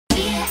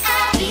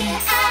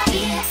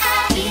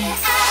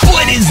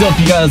What's up,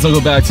 you guys?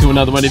 Welcome back to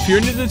another one. If you're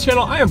new to the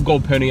channel, I am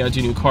Gold Pony. I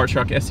do new car,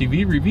 truck,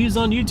 SUV reviews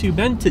on YouTube,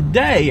 and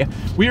today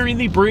we are in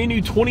the brand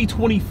new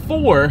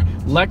 2024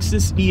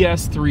 Lexus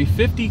ES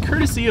 350,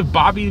 courtesy of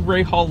Bobby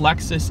Rahal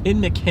Lexus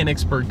in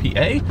Mechanicsburg,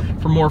 PA.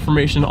 For more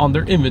information on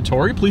their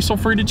inventory, please feel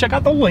free to check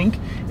out the link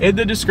in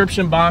the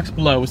description box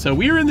below. So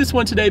we are in this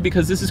one today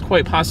because this is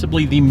quite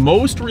possibly the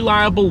most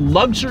reliable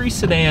luxury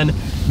sedan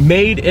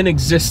made in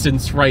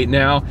existence right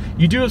now.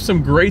 You do have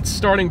some great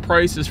starting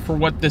prices for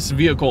what this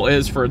vehicle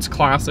is, for its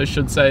class, I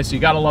should say, so you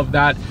gotta love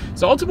that.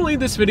 So ultimately in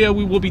this video,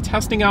 we will be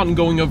testing out and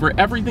going over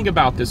everything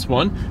about this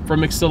one,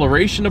 from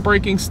acceleration to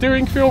braking,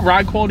 steering feel,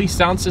 ride quality,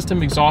 sound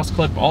system, exhaust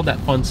clip, all that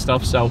fun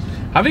stuff. So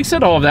having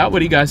said all of that, what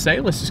do you guys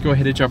say? Let's just go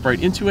ahead and jump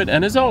right into it.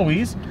 And as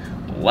always,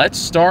 let's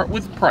start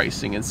with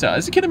pricing. And so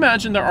as you can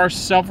imagine, there are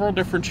several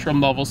different trim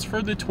levels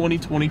for the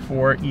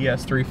 2024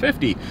 ES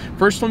 350.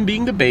 First one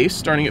being the base,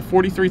 starting at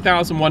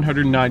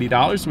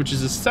 $43,190, which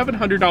is a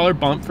 $700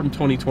 bump from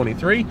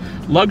 2023.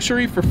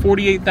 Luxury for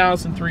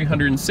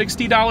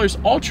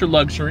 $48,360. Ultra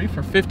luxury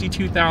for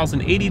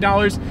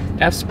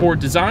 $52,080. F Sport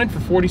design for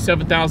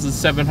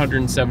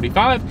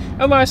 $47,775.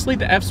 And lastly,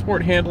 the F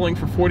Sport handling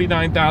for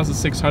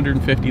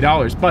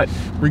 $49,650. But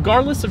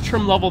regardless of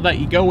trim level that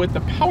you go with,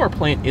 the power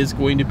plant is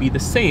going to be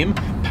the same.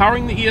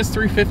 Powering the ES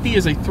 350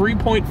 is a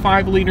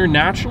 3.5 liter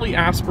naturally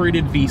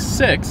aspirated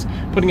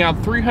V6, putting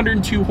out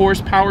 302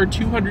 horsepower,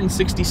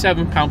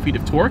 267 pound-feet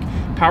of torque.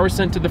 Power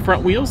sent to the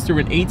front wheels through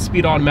an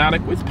 8-speed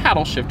automatic with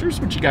paddle shifters,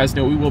 which you guys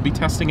know we will be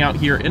testing out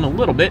here in a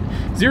little bit.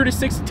 0 to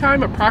 60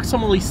 time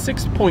approximately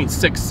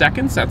 6.6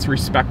 seconds. That's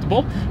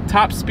respectable.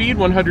 Top speed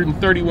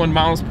 131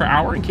 miles per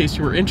hour, in case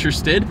you were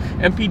interested.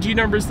 MPG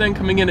numbers then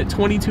coming in at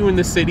 22 in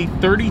the city,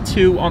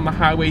 32 on the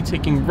highway,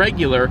 taking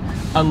regular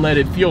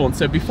unleaded fuel. And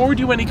so before we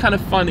do any kind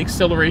of fun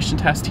acceleration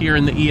test here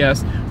in the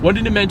ES,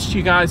 wanted to mention to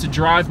you guys a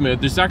drive mode.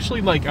 There's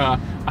actually like a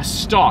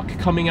stalk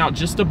coming out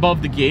just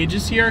above the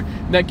gauges here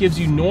that gives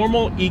you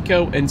normal,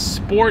 eco, and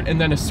sport,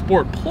 and then a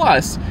sport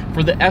plus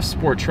for the F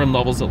Sport trim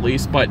levels at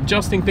least, but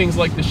adjusting things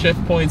like the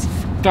shift points,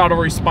 throttle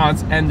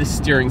response, and the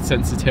steering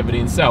sensitivity.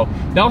 And so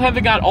now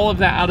having got all of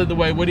that out of the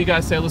way, what do you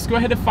guys say? Let's go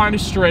ahead and find a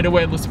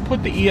straightaway. Let's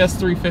put the ES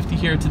 350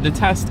 here to the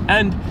test,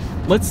 and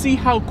let's see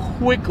how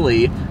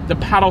quickly the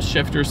paddle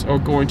shifters are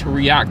going to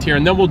react here,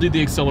 and then we'll do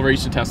the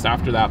acceleration test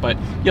after that. But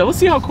yeah, let's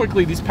see how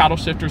quickly these paddle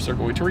shifters are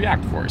going to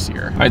react for us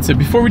here. All right, so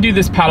before we do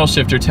this paddle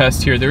shifter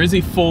test here, there is a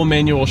full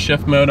manual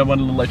shift mode. I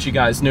wanted to let you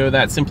guys know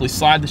that. Simply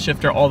slide the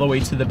shifter all the way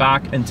to the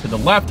back and to the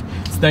left.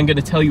 It's then going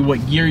to tell you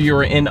what gear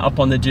you're in up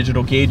on the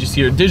digital gauges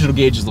here. Digital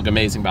gauges look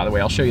amazing, by the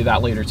way. I'll show you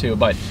that later too.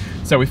 But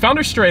so we found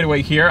our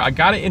straightaway here. I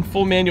got it in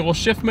full manual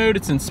shift mode.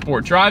 It's in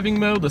sport driving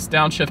mode. Let's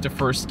downshift to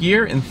first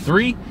gear in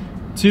 3,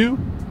 2,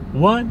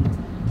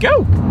 1,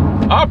 go.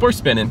 Oh, we're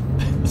spinning.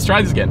 Let's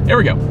try this again. Here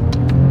we go.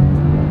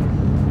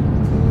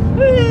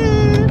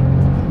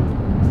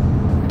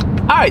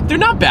 All right, they're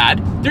not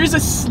bad. There's a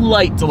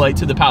slight delay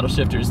to the paddle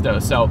shifters though,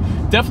 so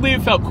definitely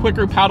it felt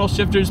quicker paddle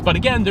shifters, but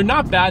again, they're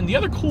not bad. And the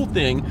other cool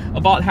thing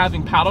about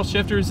having paddle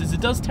shifters is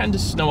it does tend to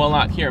snow a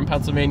lot here in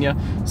Pennsylvania.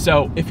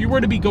 So if you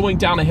were to be going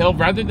down a hill,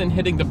 rather than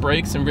hitting the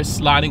brakes and risk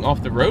sliding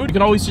off the road, you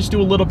can always just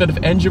do a little bit of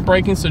engine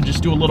braking. So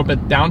just do a little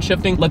bit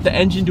downshifting, let the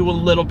engine do a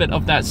little bit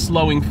of that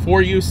slowing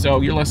for you,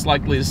 so you're less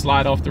likely to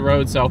slide off the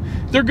road. So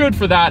they're good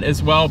for that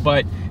as well.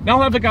 But now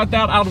that I've got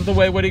that out of the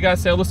way, what do you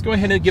guys say? Let's go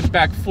ahead and give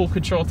back full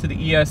control to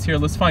the ES here.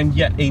 Let's find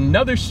yet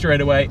another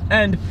straightaway,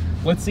 and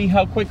let's see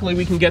how quickly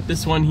we can get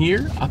this one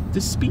here up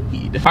to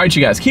speed. All right,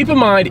 you guys, keep in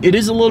mind, it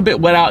is a little bit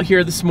wet out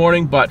here this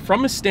morning, but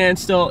from a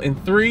standstill in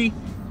 3,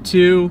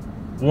 2,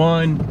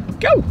 1,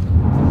 go.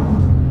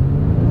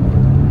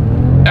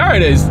 There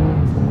it is.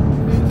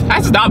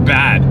 That's not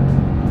bad.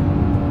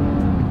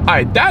 All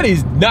right, that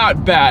is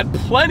not bad.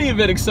 Plenty of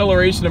an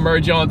acceleration to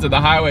merge onto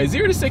the highway.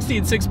 0 to 60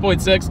 at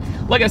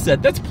 6.6. Like I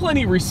said, that's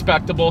plenty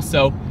respectable.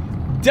 So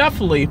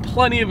definitely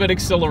plenty of an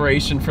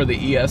acceleration for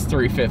the ES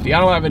 350. I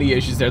don't have any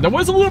issues there. There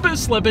was a little bit of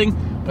slipping,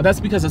 but that's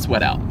because it's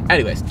wet out.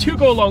 Anyways, to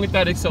go along with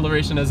that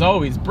acceleration, as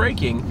always,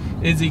 braking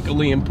is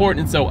equally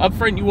important. So up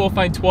front, you will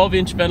find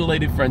 12-inch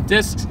ventilated front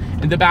discs.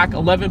 In the back,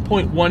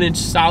 11.1-inch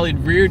solid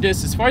rear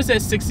discs. As far as that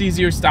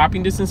 6-0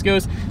 stopping distance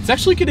goes, it's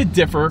actually going to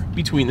differ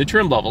between the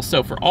trim levels.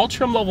 So for all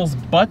trim levels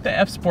but the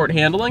F Sport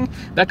handling,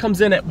 that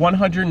comes in at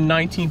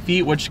 119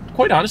 feet, which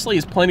quite honestly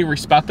is plenty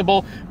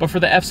respectable. But for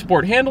the F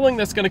Sport handling,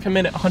 that's going to come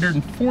in at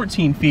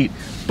 114 feet.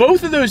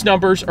 Both of those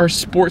numbers are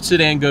sport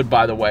sedan good,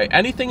 by the way.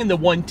 Anything in the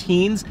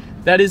 1-teens,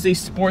 that is a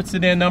sports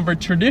sedan number.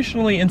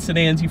 Traditionally in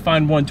sedans, you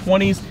find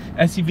 120s,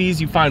 SUVs,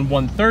 you find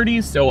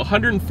 130s. So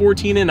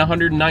 114 and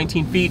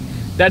 119 feet,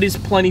 that is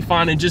plenty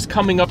fine. And just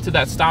coming up to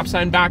that stop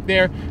sign back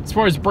there, as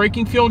far as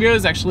braking feel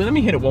goes, actually, let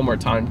me hit it one more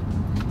time.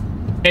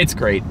 It's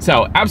great.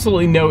 So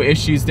absolutely no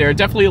issues there.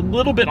 Definitely a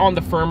little bit on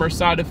the firmer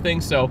side of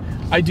things. So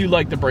I do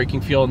like the braking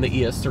feel in the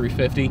ES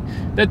 350.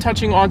 Then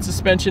touching on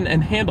suspension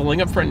and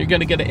handling, up front, you're going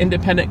to get an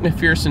independent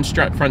McPherson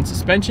strut front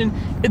suspension.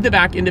 In the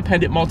back,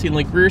 independent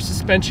multi-link rear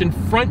suspension,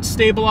 front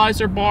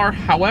stabilizer bar.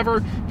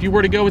 However, if you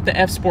were to go with the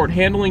F Sport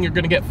handling, you're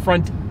going to get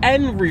front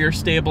and rear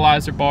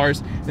stabilizer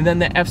bars. And then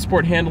the F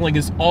Sport handling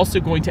is also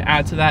going to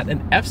add to that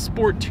an F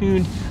Sport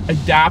tuned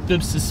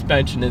adaptive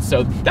suspension. And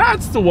so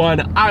that's the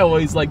one I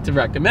always like to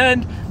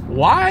recommend.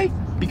 Why?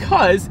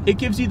 Because it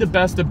gives you the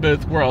best of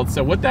both worlds.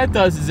 So what that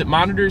does is it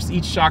monitors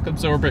each shock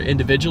absorber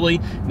individually,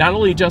 not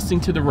only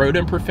adjusting to the road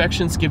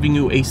imperfections, giving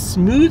you a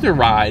smoother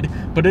ride,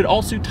 but it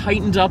also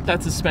tightens up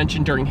that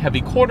suspension during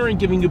heavy cornering,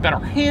 giving you better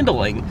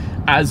handling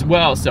as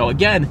well. So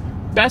again,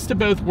 best of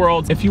both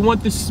worlds. If you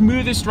want the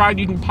smoothest ride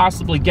you can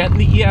possibly get in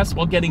the ES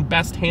while getting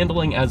best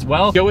handling as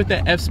well, go with the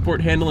F Sport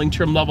handling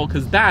trim level,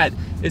 because that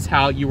is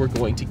how you are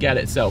going to get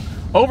it. So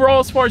overall,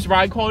 as far as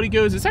ride quality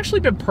goes, it's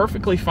actually been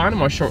perfectly fine on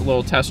my short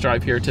little test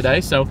drive here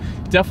today, so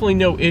definitely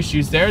no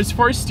issues there. As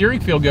far as steering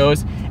feel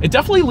goes, it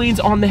definitely leans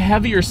on the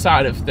heavier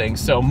side of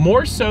things, so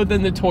more so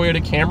than the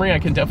Toyota Camry, I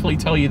can definitely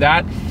tell you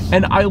that.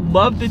 And I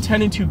love the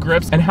 10-2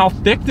 grips and how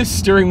thick the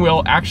steering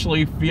wheel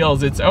actually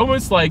feels. It's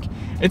almost like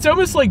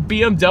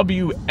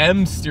BMW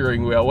M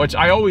steering wheel, which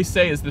I always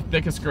say is the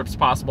thickest grips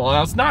possible.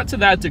 Now, it's not to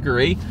that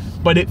degree,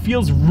 but it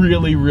feels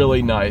really,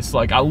 really nice.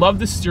 Like, I love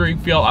the steering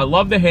feel. I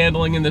love the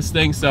handling in this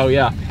thing. So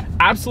yeah,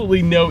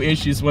 absolutely no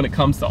issues when it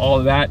comes to all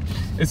of that.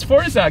 As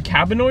far as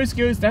cabin noise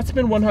goes, that's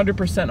been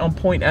 100% on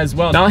point as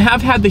well. Now, I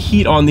have had the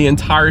heat on the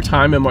entire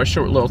time in my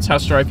short little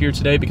test drive here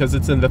today because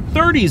it's in the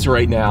 30s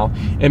right now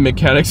in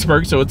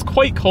Mechanicsburg, so it's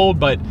quite cold.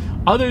 But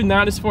other than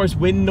that, as far as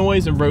wind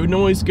noise and road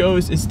noise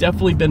goes, it's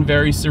definitely been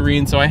very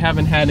serene, so I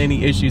haven't had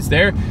any issues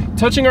there.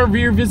 Touching our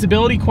rear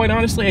visibility, quite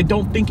honestly, I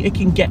don't think it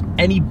can get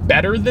any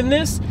better than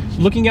this.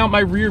 Looking out my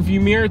rear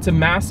view mirror, it's a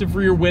massive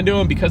rear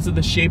window, and because of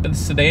the shape of the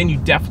sedan, you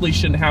definitely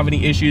shouldn't have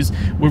any issues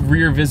with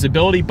rear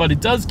visibility, but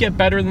it does get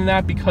better than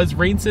that because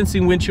rain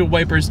sensing windshield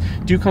wipers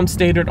do come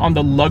standard on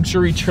the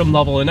luxury trim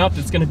level and up.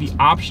 It's going to be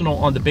optional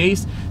on the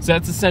base, so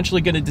that's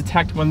essentially going to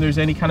detect when there's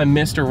any kind of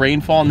mist or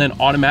rainfall and then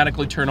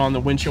automatically turn on the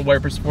windshield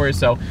wipers for you.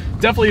 So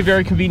definitely a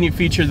very convenient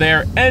feature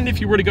there. And if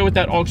you were to go with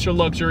that ultra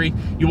luxury,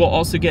 you will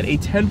also get a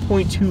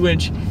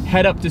 10.2-inch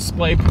head-up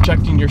display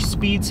projecting your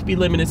speed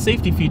limit, and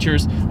safety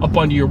features up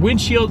under your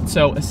windshield,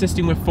 so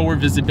assisting with forward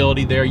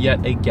visibility there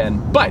yet again.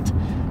 But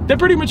that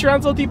pretty much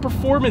rounds out the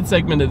performance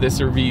segment of this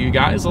review, you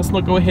guys. Let's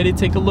now go ahead and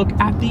take a look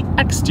at the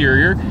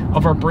exterior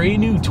of our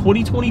brand new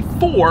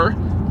 2024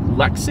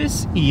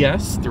 Lexus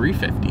ES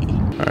 350.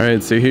 All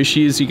right, so here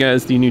she is, you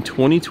guys, the new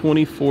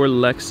 2024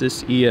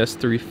 Lexus ES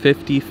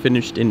 350,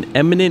 finished in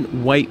eminent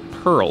white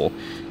pearl,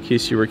 in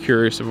case you were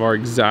curious of our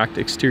exact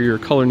exterior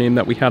color name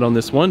that we had on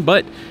this one.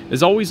 But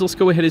as always, let's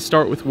go ahead and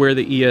start with where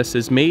the ES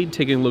is made.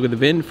 Taking a look at the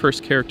VIN,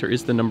 first character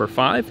is the number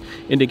 5,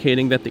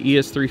 indicating that the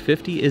ES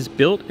 350 is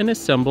built and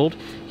assembled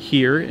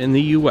here in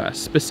the US,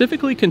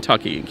 specifically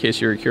Kentucky, in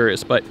case you're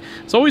curious. But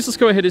as always, let's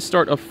go ahead and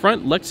start up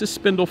front. Lexus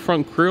spindle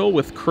front grille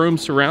with chrome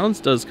surrounds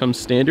does come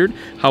standard.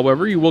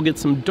 However, you will get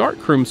some dark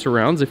chrome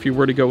surrounds if you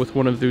were to go with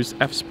one of those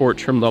F Sport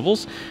trim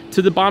levels.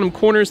 To the bottom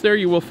corners there,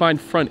 you will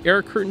find front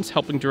air curtains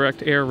helping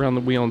direct air around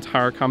the wheel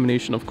entire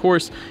combination, of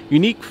course.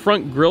 Unique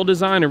front grille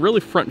design and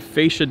really front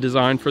fascia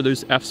design for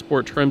those F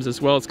Sport trims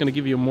as well. It's going to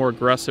give you a more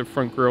aggressive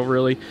front grille,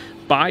 really.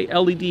 By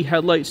LED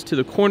headlights to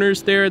the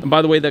corners there. And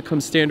by the way, that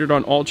comes standard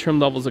on all trim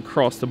levels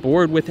across the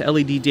board with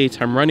LED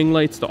daytime running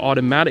lights, the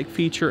automatic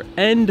feature,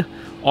 and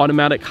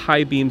automatic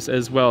high beams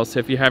as well. So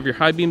if you have your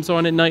high beams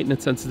on at night and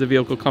it senses the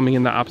vehicle coming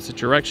in the opposite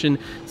direction,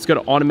 it's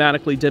going to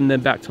automatically dim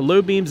them back to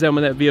low beams. Then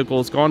when that vehicle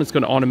is gone, it's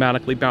going to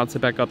automatically bounce it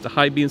back up to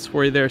high beams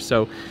for you there.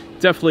 So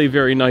definitely a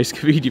very nice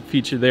convenient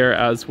feature there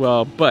as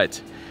well. But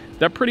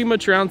that pretty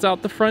much rounds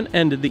out the front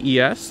end of the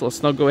ES.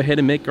 Let's now go ahead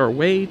and make our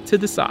way to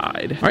the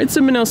side. All right, so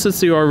now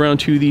since you are around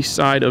to the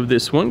side of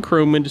this one,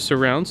 chrome window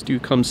surrounds do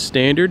come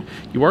standard.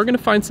 You are going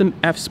to find some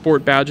F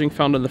Sport badging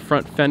found on the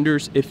front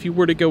fenders if you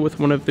were to go with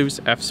one of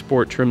those F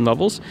Sport trim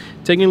levels.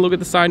 Taking a look at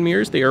the side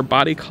mirrors, they are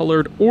body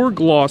colored or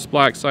gloss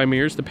black side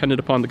mirrors,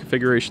 dependent upon the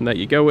configuration that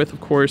you go with. Of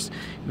course,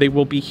 they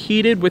will be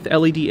heated with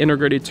LED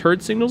integrated turn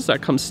signals.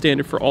 That comes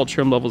standard for all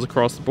trim levels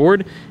across the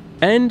board.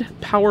 And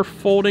power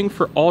folding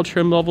for all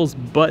trim levels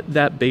but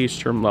that base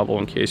trim level,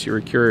 in case you were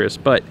curious.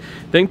 But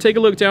then take a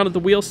look down at the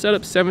wheel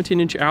setup.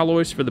 17-inch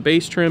alloys for the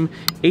base trim,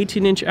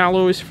 18-inch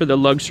alloys for the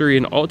luxury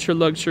and ultra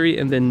luxury,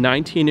 and then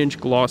 19-inch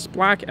gloss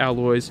black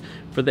alloys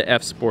for the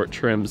F Sport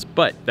trims.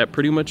 But that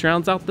pretty much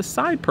rounds out the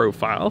side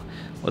profile.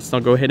 Let's now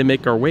go ahead and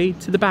make our way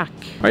to the back.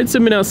 All right, so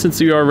now since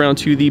we are around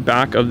to the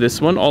back of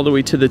this one, all the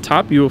way to the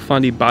top, you will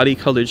find a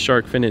body-colored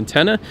shark fin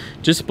antenna.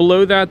 Just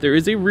below that, there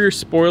is a rear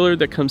spoiler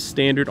that comes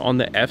standard on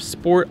the F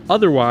Sport.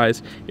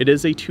 Otherwise, it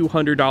is a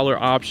 $200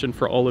 option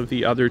for all of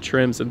the other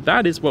trims, and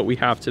that is what we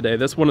have today.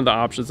 That's one of the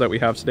options that we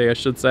have today, I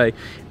should say.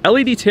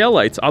 LED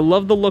taillights, I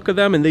love the look of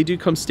them, and they do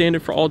come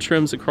standard for all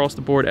trims across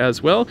the board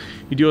as well.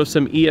 You do have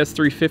some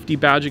ES350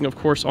 badging, of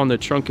course, on the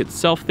trunk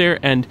itself there,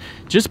 and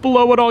just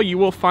below it all, you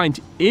will find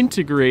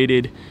integrated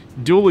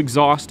dual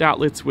exhaust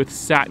outlets with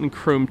satin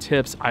chrome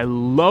tips. I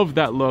love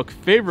that look.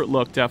 Favorite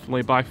look,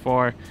 definitely, by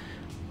far.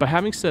 But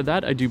having said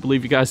that, I do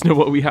believe you guys know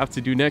what we have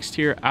to do next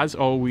here. As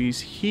always,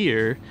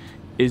 here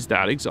is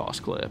that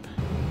exhaust clip.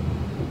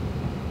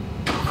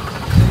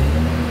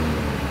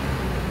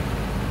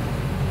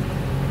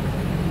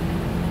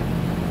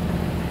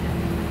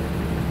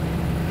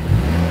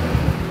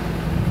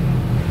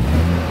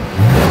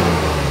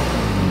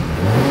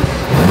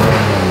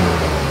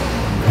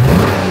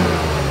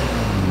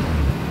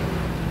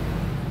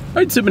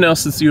 Alright, so now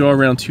since you are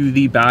around to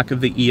the back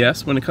of the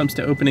ES, when it comes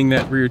to opening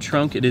that rear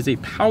trunk, it is a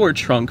power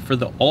trunk for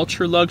the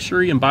ultra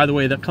luxury, and by the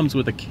way, that comes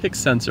with a kick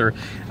sensor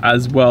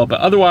as well,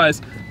 but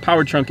otherwise,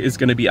 power trunk is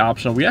going to be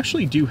optional. We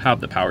actually do have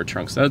the power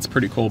trunk, so that's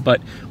pretty cool.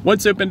 But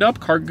once opened up,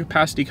 cargo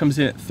capacity comes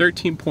in at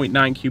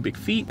 13.9 cubic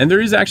feet, and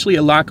there is actually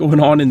a lot going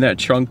on in that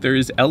trunk. There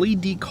is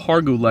LED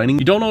cargo lighting.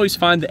 You don't always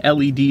find the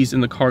LEDs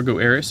in the cargo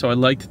area, so I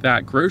liked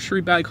that.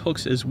 Grocery bag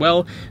hooks as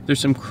well. There's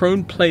some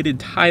chrome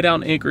plated tie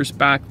down anchors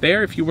back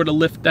there. If you were to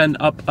lift them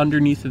up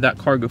underneath of that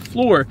cargo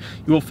floor,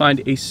 you will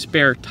find a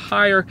spare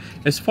tire.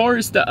 As far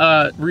as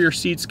the rear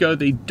seats go,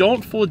 they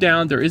don't fold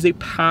down. There is a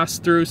pass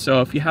through,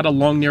 so if you had a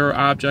long narrow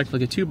object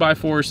like a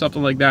 2x4 or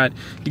something like that,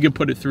 you could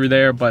put it through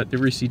there, but the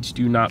rear seats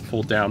do not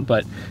fold down.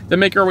 But then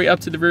make our way up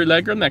to the rear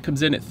legroom. That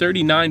comes in at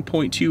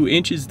 39.2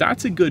 inches.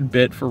 That's a good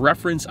bit. For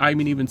reference, I'm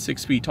even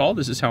 6 feet tall.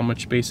 This is how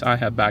much space I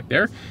have back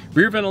there.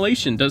 Rear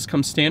ventilation does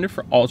come standard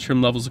for all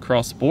trim levels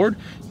across the board.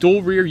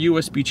 Dual rear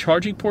USB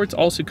charging ports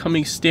also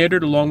coming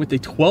standard, along with a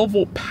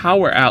 12-volt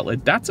power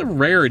outlet. That's a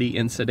rarity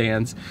in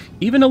sedans,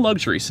 even a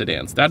luxury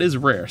sedans. That is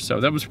rare, so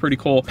that was pretty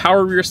cool.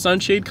 Power rear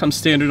sunshade comes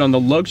standard on the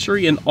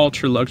luxury and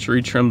ultra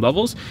luxury trim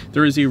levels.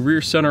 There is a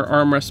rear center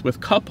armrest with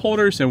cup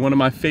holders, and one of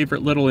my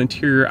favorite little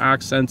interior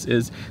accents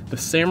is the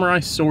samurai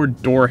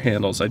sword door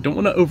handles. I don't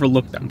want to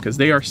overlook them because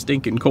they are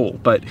stinking cool.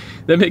 But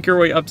then make your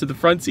way up to the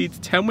front seats.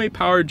 10-way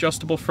power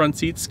adjustable front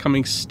seats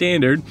coming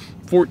standard.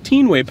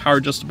 14-way power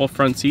adjustable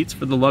front seats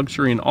for the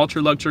luxury and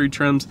ultra luxury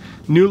trims.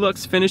 New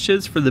Lux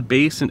finishes for the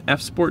base and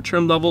F Sport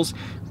trim levels.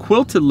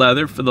 Quilted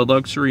leather for the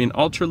luxury and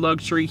ultra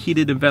luxury.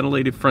 Heated and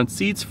ventilated front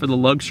seats for the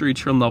luxury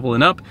trim level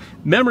and up.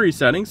 Memory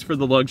settings for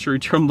the luxury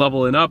trim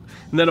level and up.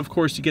 And then of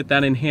course you get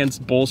that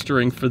enhanced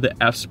bolstering for the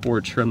F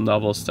Sport trim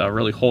levels to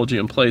really hold you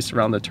in place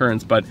around the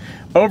turns. But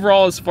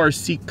overall, as far as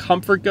seat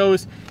comfort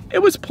goes,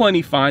 it was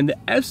plenty fine. The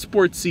F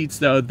Sport seats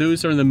though,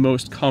 those are the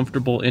most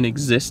comfortable in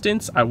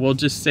existence. I will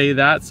just say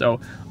that.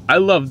 So I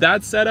love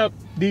that setup.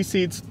 These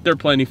seats, they're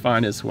plenty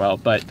fine as well.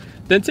 But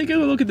then take a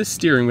look at the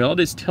steering wheel. It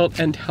is tilt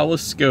and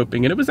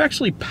telescoping, and it was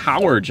actually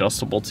power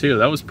adjustable too.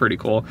 That was pretty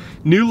cool.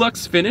 New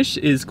Lux finish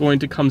is going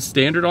to come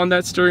standard on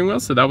that steering wheel,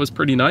 so that was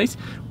pretty nice.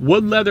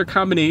 Wood leather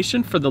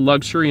combination for the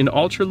luxury and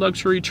ultra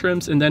luxury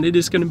trims, and then it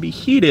is going to be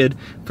heated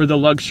for the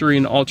luxury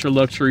and ultra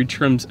luxury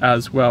trims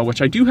as well,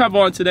 which I do have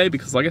on today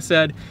because, like I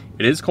said,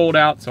 it is cold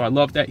out, so I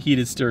love that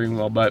heated steering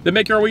wheel. But then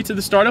make our way to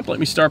the startup.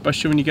 Let me start by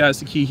showing you guys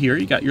the key here.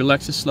 You got your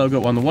Lexus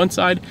logo on the one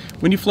side.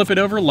 When you flip it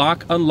over,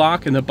 lock,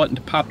 unlock, and the button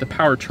to pop the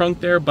power trunk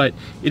there. But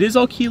it is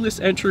all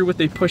keyless entry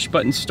with a push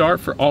button start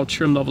for all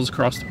trim levels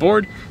across the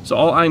board. So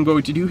all I'm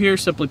going to do here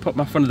is simply put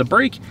my foot on the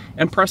brake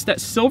and press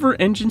that silver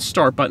engine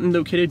start button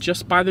located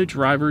just by the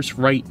driver's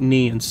right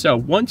knee. And so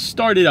once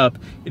started up,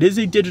 it is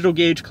a digital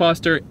gauge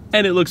cluster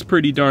and it looks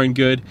pretty darn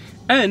good.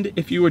 And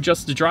if you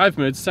adjust the drive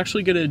mode, it's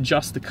actually going to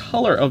adjust the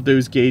color of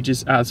those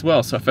gauges as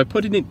well. So if I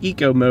put it in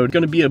eco mode, it's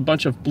going to be a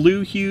bunch of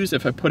blue hues.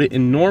 If I put it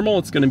in normal,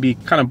 it's going to be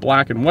kind of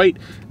black and white.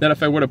 Then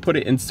if I were to put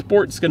it in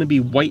sport, it's going to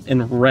be white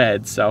and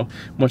red. So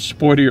much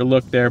sportier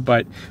look there.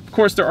 But of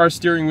course, there are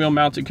steering wheel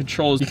mounted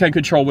controls. You can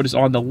control what is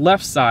on the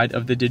left side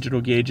of the digital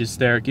gauges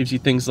there. It gives you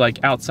things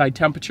like outside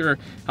temperature,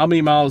 how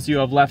many miles you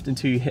have left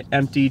until you hit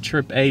empty,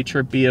 trip A,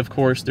 trip B, of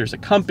course. There's a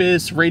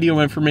compass, radio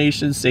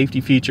information,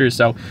 safety features.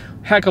 So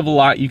heck of a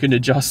lot you can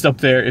adjust up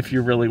there if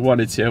you really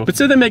wanted to. But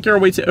so then make our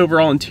way to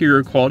overall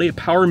interior quality. A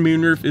power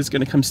moonroof is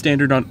going to come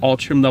standard on all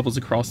trim levels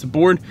across the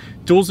board.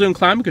 Dual zone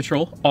climate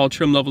control, all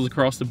trim levels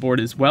across the board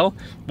as well.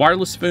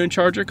 Wireless phone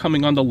charger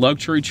coming on the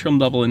luxury trim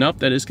level and up.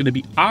 That is going to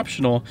be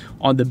optional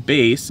on the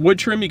base. Wood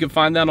trim, you can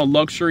find that on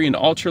luxury and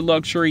ultra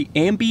luxury.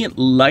 Ambient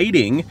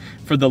lighting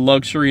for the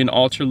luxury and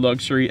ultra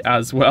luxury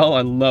as well.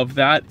 I love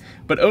that.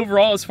 But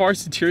overall, as far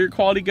as interior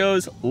quality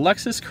goes,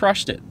 Lexus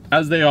crushed it,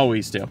 as they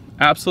always do.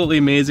 Absolutely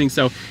amazing.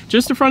 So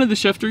just in front of the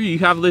shifter, you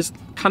have this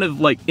kind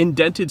of like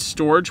indented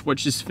storage,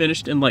 which is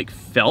finished in like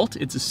felt.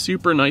 It's a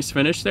super nice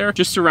finish there.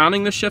 Just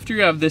surrounding the shifter,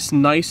 you have this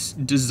nice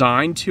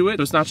design to it.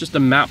 So it's not just a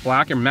matte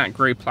black or matte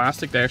gray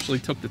plastic. They actually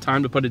took the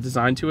time to put a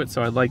design to it,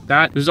 so I like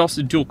that. There's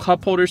also dual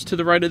cup holders to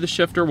the right of the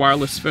shifter,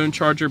 wireless phone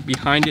charger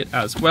behind it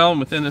as well, and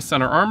within the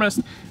center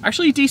armrest,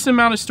 actually a decent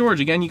amount of storage.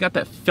 Again, you got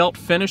that felt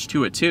finish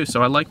to it too,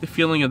 so I like the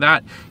feeling of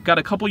that. Got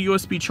a couple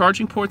USB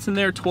charging ports in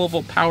there,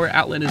 12-volt power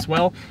outlet as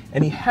well,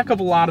 and a heck of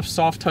a lot of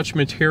soft touch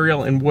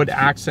material and wood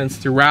accents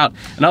throughout.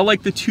 And I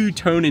like the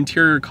two-tone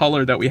interior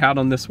color that we had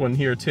on this one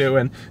here too.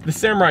 And the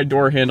samurai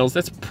door handles,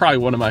 that's probably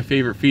one of my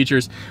favorite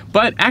features.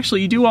 But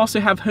actually, you do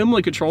also have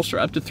HomeLink controls for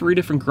up to 3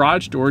 different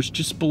garage doors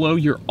just below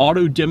your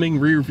auto-dimming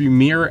rear view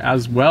mirror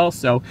as well.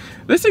 So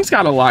this thing's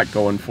got a lot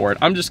going for it.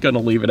 I'm just going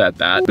to leave it at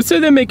that. But so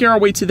then making our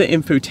way to the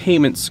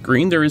infotainment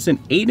screen, there is an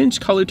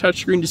 8-inch color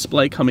touchscreen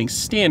display coming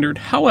standard.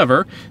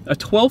 However, a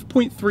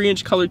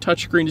 12.3-inch color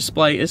touchscreen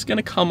display is going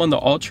to come on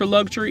the ultra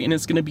luxury, and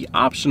it's going to be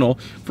optional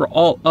for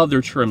all other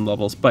trim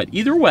levels. But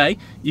either way,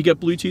 you get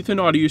Bluetooth and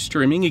audio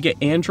streaming, you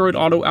get Android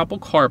Auto, Apple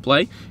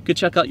CarPlay. You could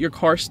check out your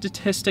car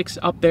statistics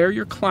up there,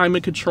 your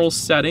climate control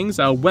settings,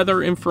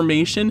 weather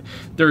information.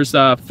 There's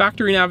a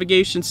factory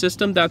navigation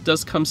system that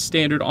does come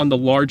standard on the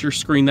larger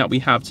screen that we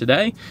have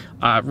today.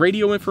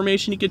 Radio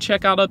information you could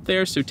check out up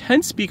there. So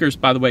 10 speakers,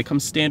 by the way, come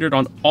standard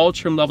on all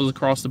trim levels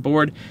across the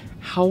board.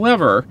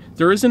 However,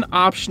 there is an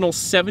optional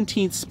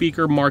 17th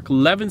speaker Mark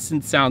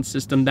Levinson sound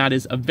system that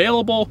is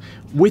available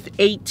with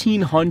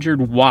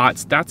 1800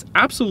 watts. That's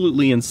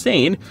absolutely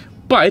insane.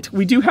 But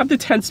we do have the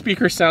 10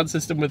 speaker sound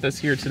system with us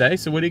here today.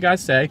 So what do you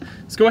guys say?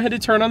 Let's go ahead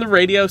and turn on the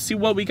radio, see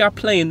what we got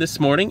playing this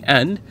morning,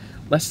 and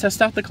let's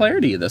test out the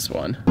clarity of this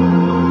one.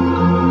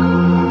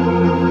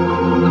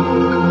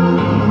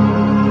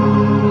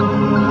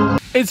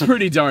 It's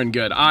pretty darn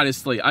good,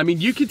 honestly. I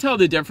mean, you can tell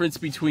the difference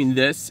between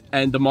this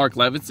and the Mark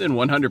Levinson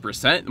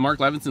 100%. The Mark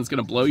Levinson's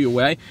gonna blow you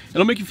away.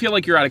 It'll make you feel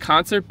like you're at a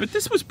concert, but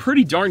this was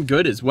pretty darn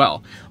good as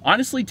well.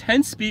 Honestly,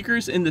 10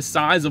 speakers in the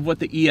size of what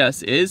the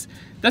ES is,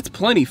 that's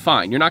plenty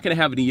fine. You're not gonna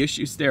have any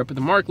issues there, but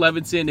the Mark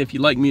Levinson, if you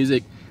like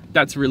music,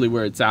 that's really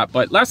where it's at.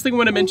 But last thing I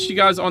want to mention to you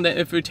guys on the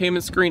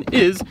infotainment screen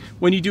is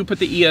when you do put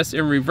the ES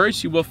in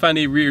reverse, you will find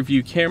a rear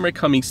view camera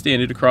coming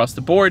standard across the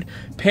board.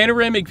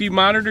 Panoramic view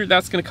monitor,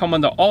 that's going to come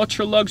on the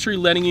ultra luxury,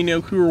 letting you know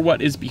who or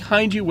what is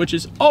behind you, which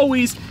is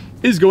always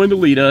going to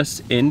lead us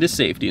into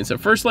safety. And so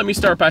first, let me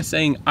start by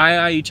saying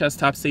IIHS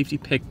Top Safety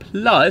Pick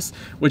Plus,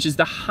 which is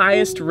the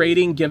highest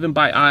rating given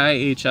by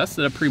IIHS.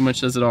 So that pretty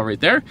much says it all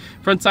right there.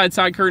 Front side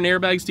curtain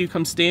airbags do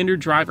come standard,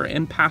 driver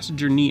and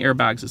passenger knee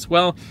airbags as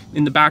well.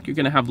 In the back, you're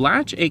going to have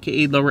latch,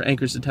 aka lower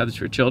anchors and tethers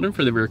for children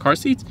for the rear car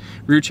seats,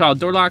 rear child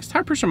door locks,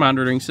 tire pressure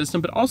monitoring system,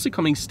 but also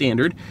coming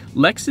standard,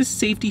 Lexus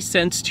Safety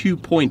Sense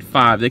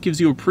 2.5. That gives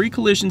you a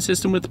pre-collision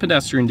system with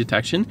pedestrian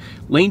detection,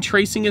 lane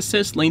tracing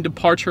assist, lane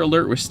departure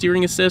alert with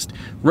steering assist,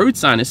 road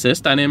sign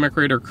assist, dynamic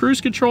radar cruise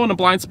control, and a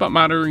blind spot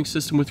monitoring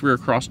system with rear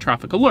cross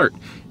traffic alert.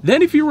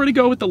 Then if you were to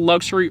go with the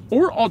luxury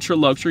or ultra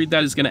luxury,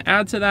 that is going to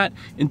add to that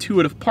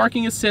intuitive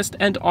parking assist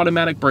and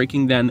automatic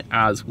braking then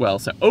as well.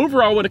 So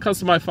overall, when it comes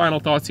to my final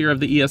thoughts here of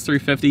the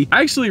ES350,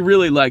 I actually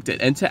really liked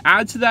it. And to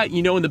add to that,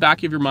 you know, in the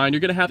back of your mind, you're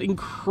going to have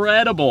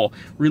incredible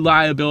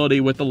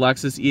reliability with the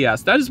Lexus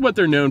ES. That is what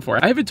they're known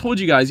for. I haven't told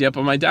you guys yet,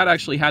 but my dad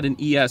actually had an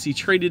ES. He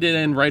traded it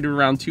in right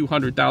around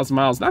 200,000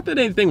 miles. Not that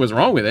anything was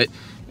wrong with it.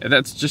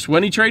 That's just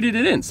when he traded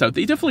it in. So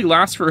they definitely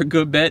last for a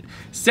good bit.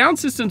 Sound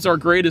systems are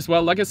great as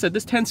well. Like I said,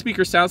 this 10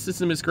 speaker sound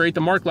system is great.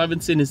 The Mark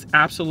Levinson is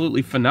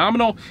absolutely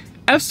phenomenal.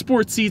 F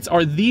Sport seats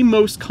are the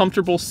most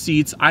comfortable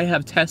seats I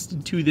have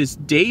tested to this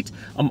date.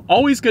 I'm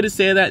always going to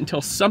say that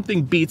until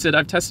something beats it.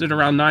 I've tested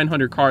around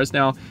 900 cars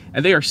now,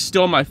 and they are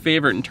still my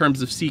favorite in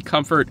terms of seat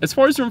comfort. As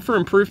far as room for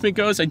improvement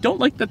goes, I don't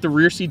like that the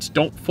rear seats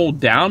don't fold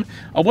down.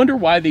 I wonder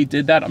why they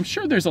did that. I'm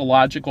sure there's a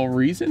logical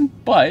reason,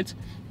 but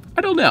I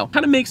don't know.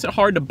 Kind of makes it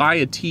hard to buy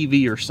a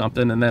TV or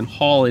something and then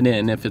haul it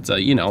in if it's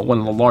a, you know, one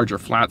of the larger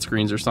flat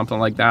screens or something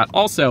like that.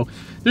 Also,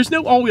 there's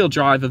no all-wheel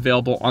drive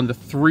available on the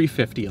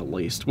 350 at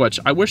least, which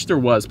I wish there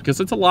was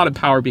because it's a lot of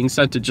power being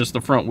sent to just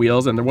the front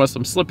wheels, and there was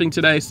some slipping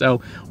today,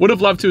 so would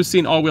have loved to have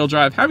seen all-wheel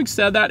drive. Having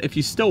said that, if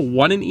you still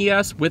want an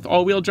ES with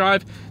all-wheel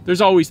drive,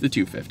 there's always the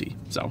 250.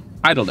 So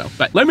I don't know,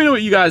 but let me know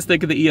what you guys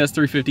think of the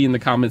ES350 in the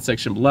comment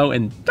section below.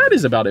 And that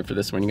is about it for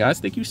this one, you guys.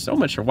 Thank you so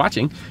much for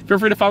watching. Feel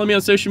free to follow me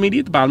on social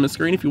media at the bottom of the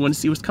screen if you want to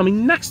see what's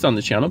coming next on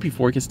the channel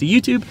before it gets to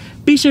YouTube.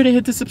 Be sure to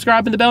hit the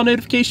subscribe and the bell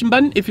notification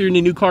button if you're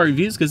into new car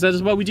reviews, because that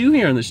is what we do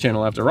here on this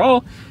channel after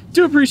all.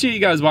 Do appreciate you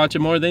guys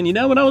watching more than you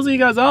know, and I will see you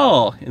guys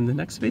all in the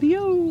next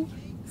video.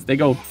 Stay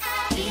gold.